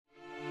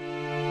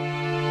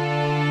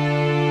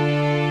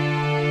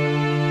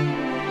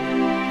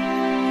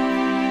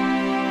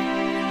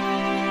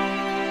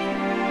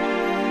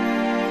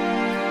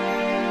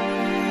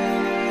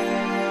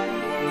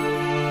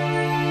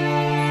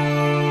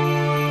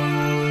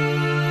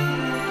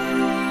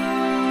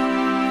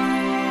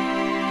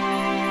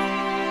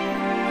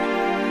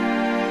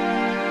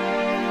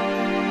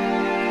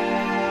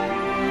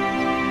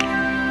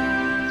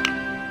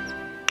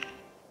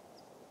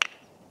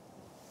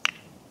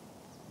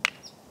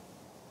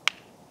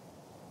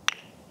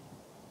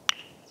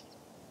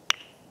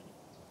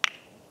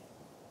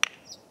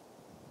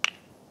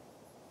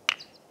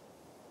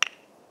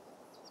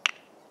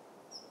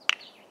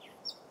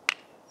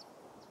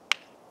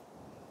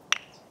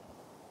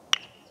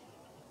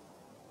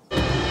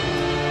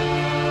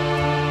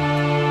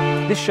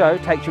This show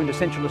takes you into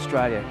Central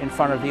Australia in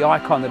front of the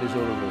icon that is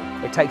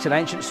Uluru. It takes an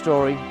ancient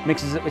story,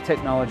 mixes it with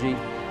technology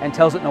and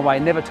tells it in a way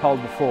never told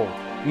before,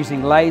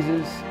 using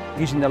lasers,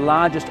 using the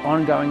largest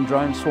ongoing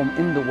drone swarm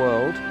in the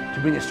world to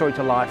bring the story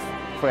to life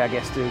for our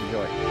guests to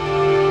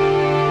enjoy.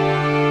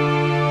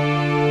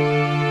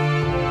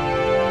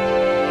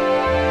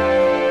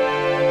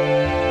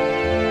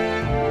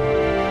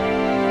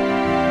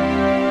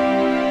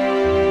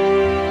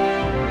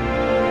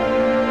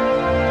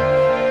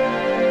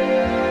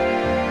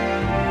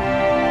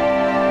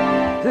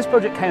 This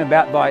project came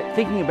about by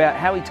thinking about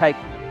how we take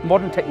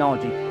modern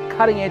technology,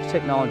 cutting edge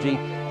technology,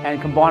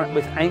 and combine it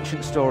with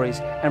ancient stories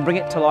and bring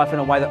it to life in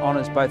a way that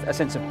honours both a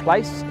sense of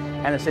place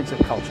and a sense of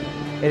culture.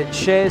 It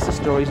shares the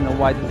stories in a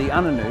way that the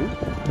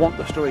Aṉangu want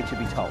the story to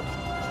be told.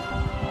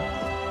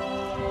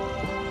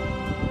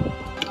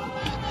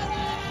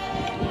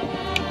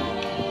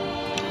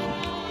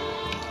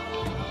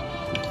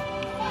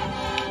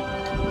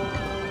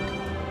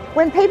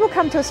 When people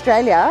come to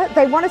Australia,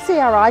 they want to see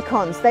our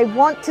icons, they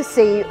want to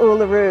see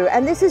Uluru,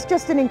 and this is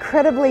just an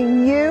incredibly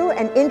new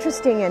and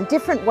interesting and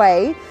different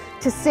way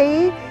to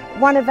see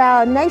one of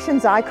our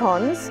nation's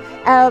icons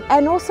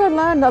and also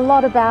learn a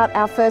lot about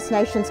our First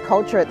Nations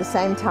culture at the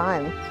same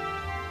time.